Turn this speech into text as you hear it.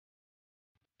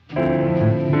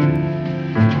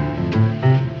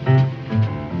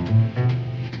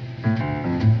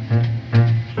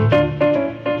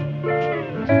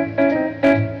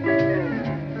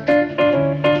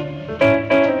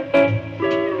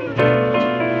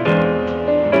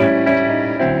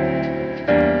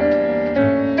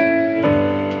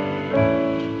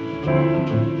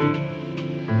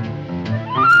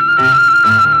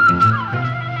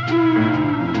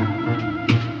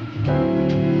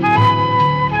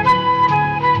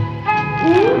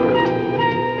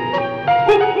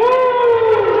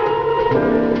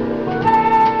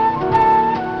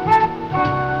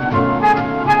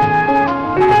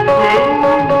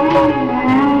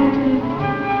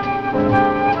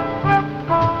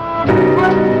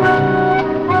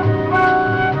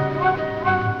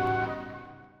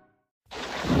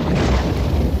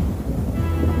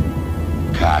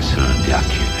Castle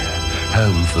Dracula,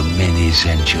 home for many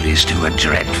centuries to a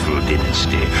dreadful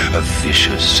dynasty of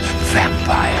vicious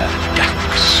vampire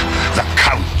ducks, the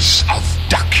Counts of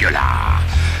Dracula.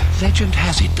 Legend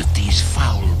has it that these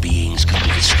foul beings can be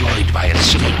destroyed by an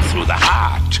escape through the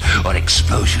heart or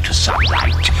exposure to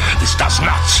sunlight. This does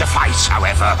not suffice,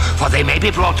 however, for they may be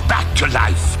brought back to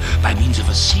life by means of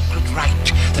a secret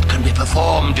rite that can be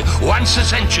performed once a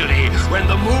century when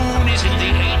the moon is in the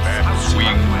 8th house.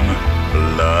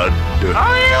 Blood.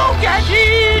 I'll get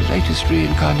it! The latest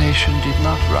reincarnation did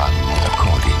not run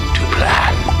according to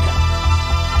plan.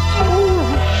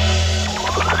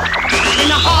 In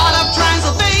the heart of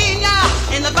Transylvania,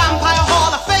 in the Vampire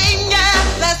Hall of Fame, yeah,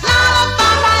 there's not a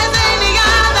vampire in the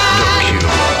other.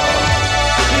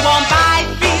 He won't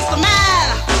bite, feast the man,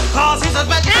 cause he's a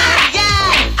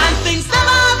vegetarian, and things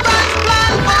never run to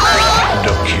plan for.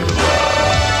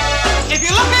 If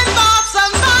you're looking for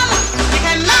some fun, you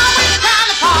can always count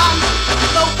upon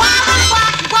the wild and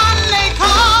wacky one they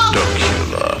call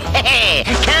Hey,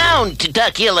 Count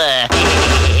Dracula.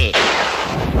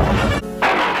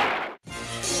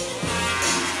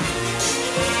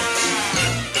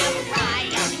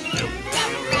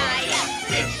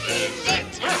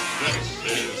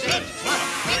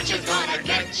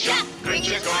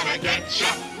 Creature's gonna get ya.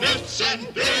 Listen,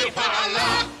 people,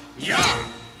 yeah.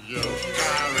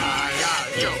 Euchariah,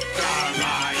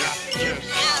 Euchariah, yes,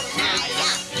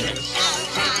 Creature's gonna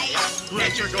get ya.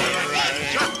 Creature's gonna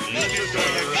get ya. Creature's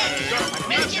gonna get ya.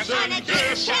 Creature's gonna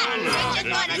get ya.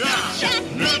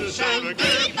 Listen, people, it's gonna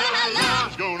get ya.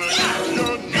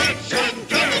 Listen,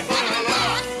 people,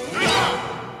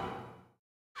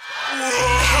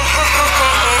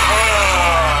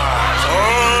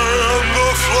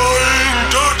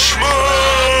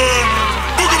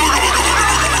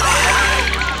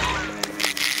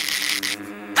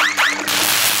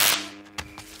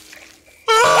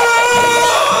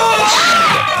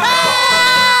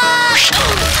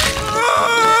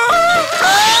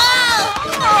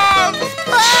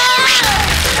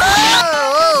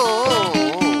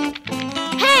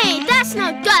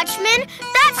 Dutchman,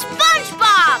 that's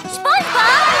SpongeBob!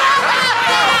 SpongeBob?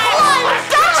 Flying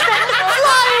Dutchman!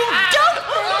 Flying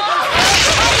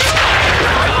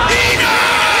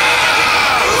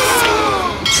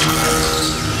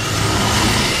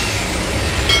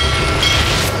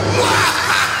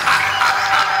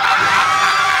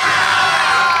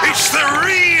It's the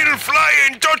real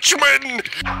Flying Dutchman!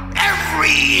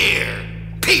 Every year,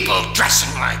 people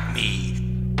dressing like me.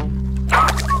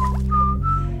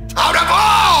 Out of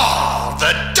all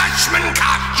the Dutchman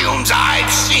costumes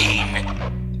I've seen,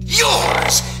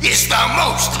 yours is the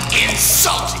most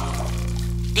insulting.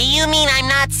 Do you mean I'm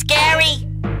not scary?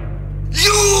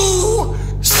 You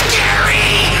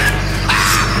scary!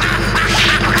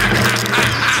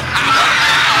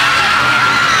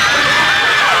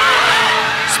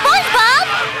 SpongeBob!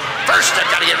 First, I've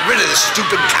got to get rid of this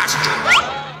stupid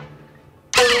costume.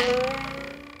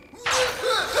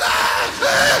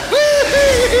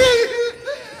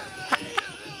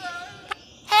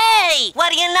 Hey,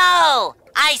 what do you know?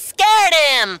 I scared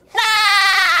him!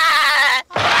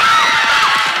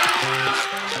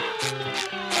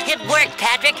 It worked,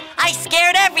 Patrick. I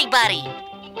scared everybody.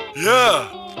 Yeah,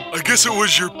 I guess it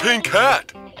was your pink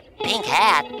hat. Pink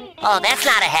hat? Oh, that's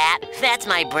not a hat. That's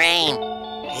my brain.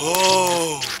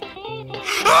 Oh.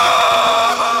 Thank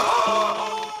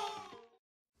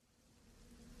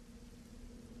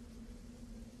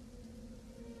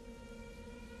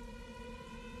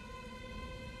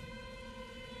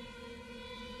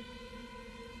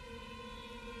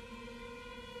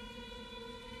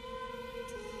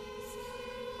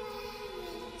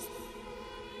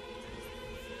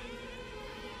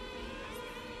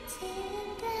you.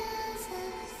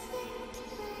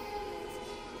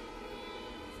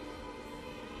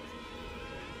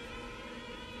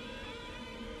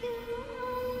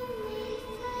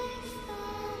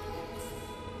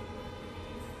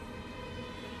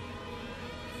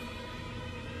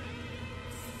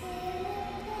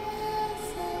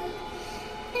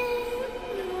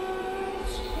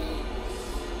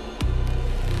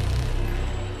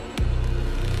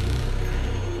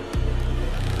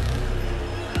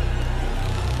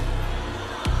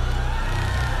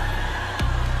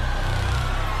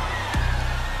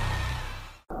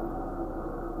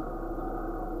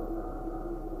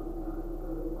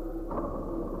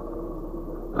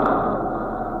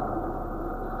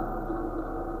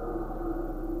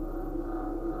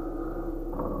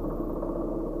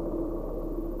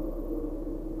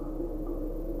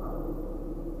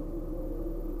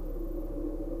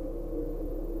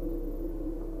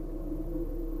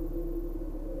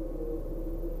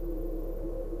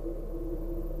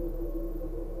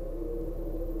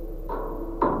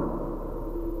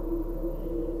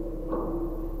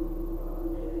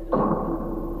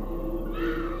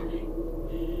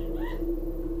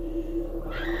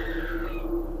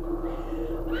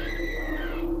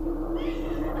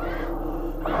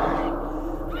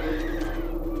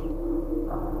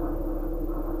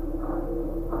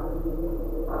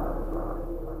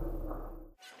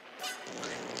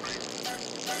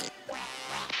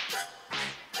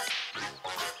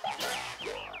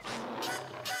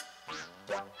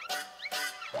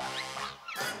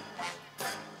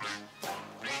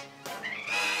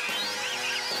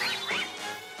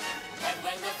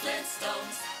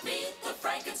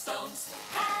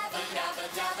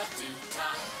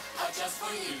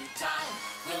 you time.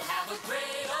 We'll have a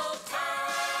great old time.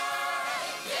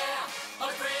 Yeah, a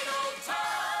great old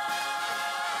time.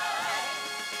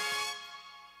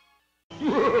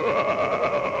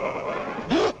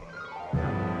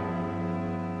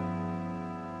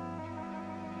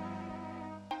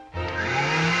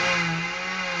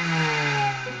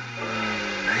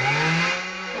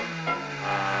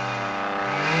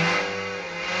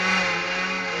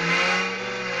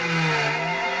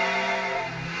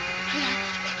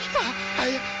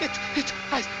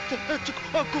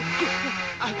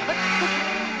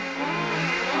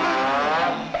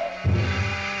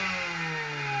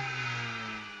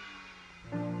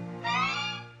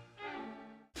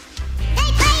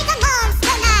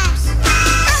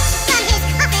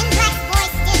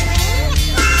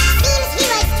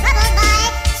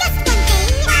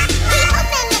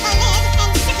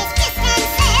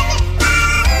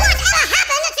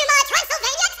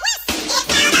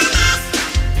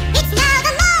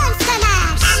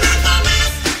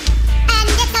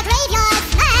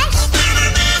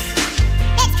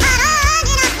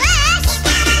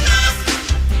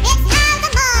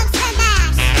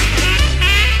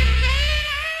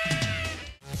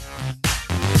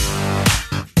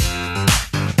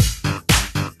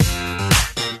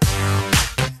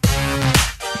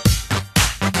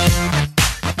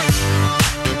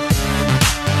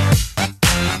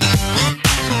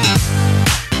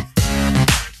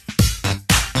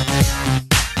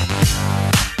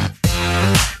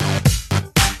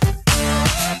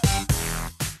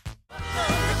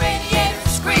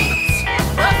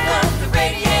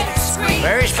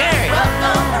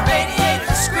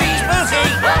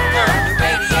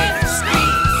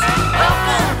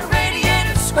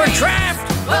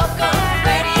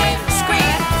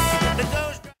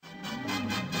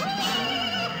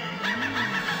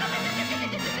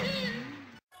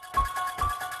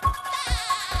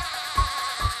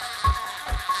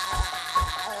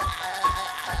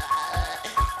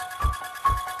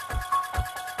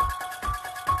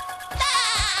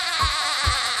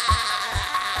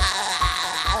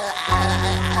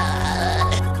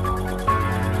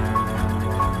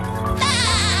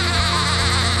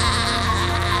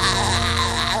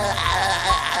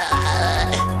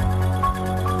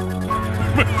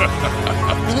 Ha ha ha!